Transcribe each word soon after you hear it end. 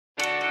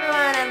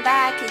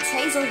back, it's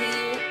Hazel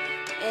here,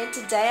 and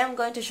today I'm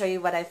going to show you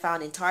what I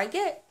found in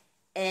Target.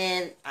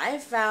 And I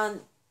found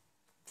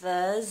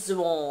this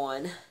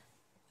one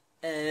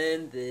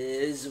and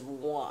this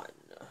one.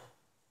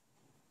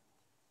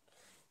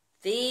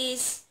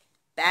 These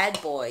bad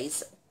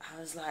boys, I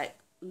was like,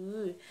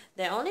 ooh,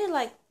 they're only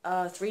like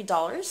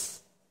 $3,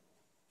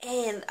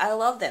 and I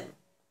love them.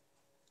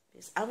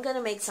 I'm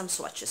gonna make some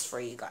swatches for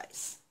you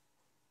guys.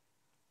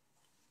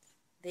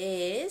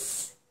 They're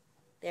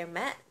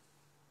matte.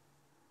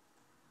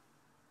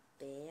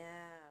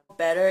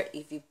 Better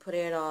if you put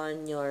it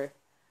on your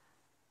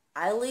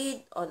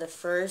eyelid on the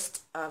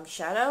first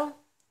shadow,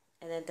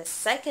 and then the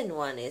second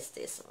one is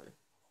this one.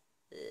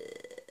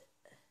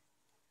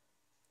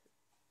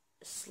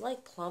 It's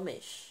like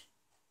plumish,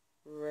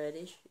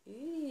 reddish,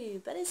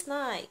 but it's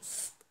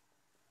nice.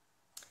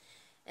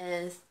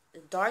 And the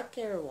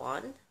darker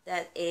one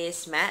that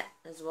is matte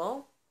as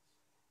well.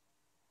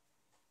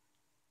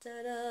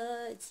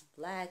 Ta-da! It's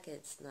black.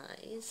 It's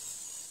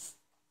nice.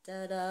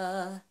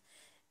 Ta-da!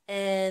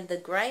 And the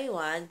gray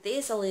one,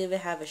 this will even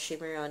have a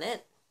shimmer on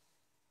it.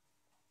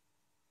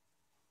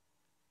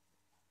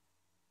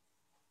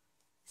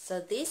 So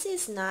this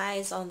is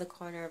nice on the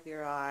corner of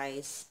your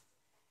eyes.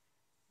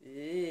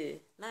 Ooh,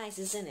 nice,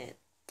 isn't it?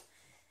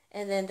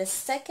 And then the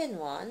second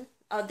one,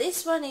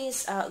 this one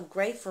is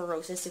Gray for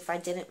Roses, if I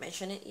didn't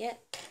mention it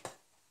yet.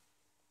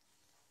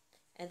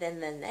 And then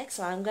the next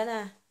one,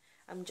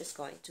 I'm just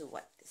going to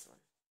wipe this one.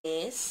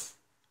 Is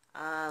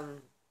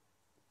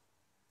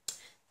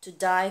To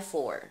Die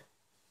For.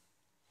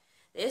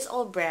 There's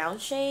all brown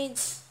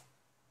shades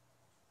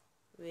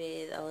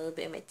with a little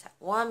bit of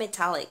one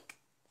metallic.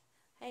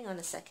 Hang on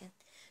a second.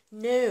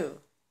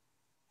 No,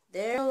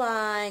 they're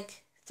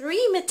like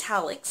 3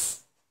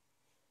 metallics.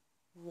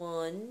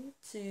 1,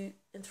 2,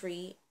 and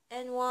 3,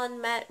 and 1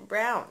 matte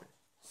brown.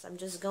 So I'm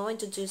just going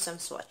to do some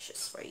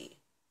swatches for you.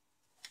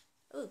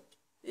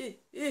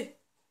 Ooh.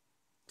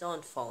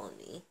 Don't follow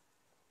me.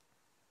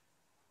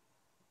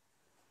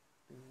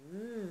 Can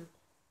you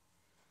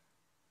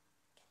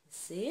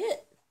see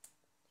it?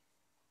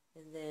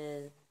 And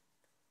then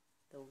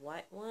the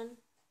white one.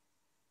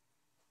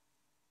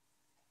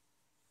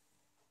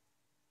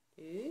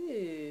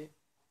 Ooh.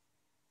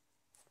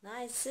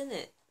 Nice, isn't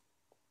it?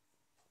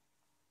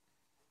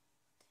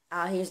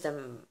 Here's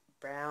the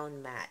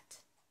brown matte.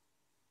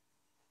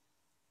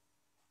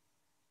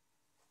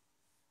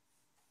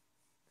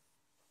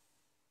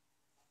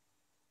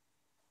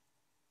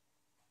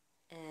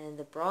 And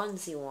the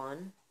bronzy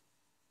one.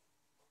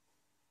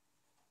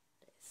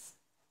 This.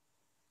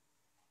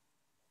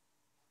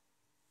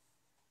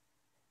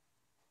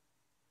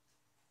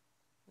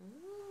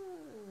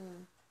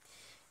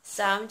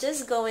 So I'm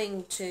just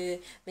going to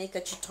make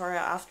a tutorial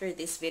after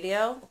this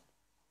video.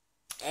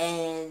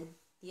 And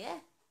yeah.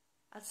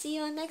 I'll see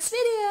you on next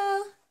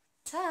video.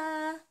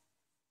 Ta!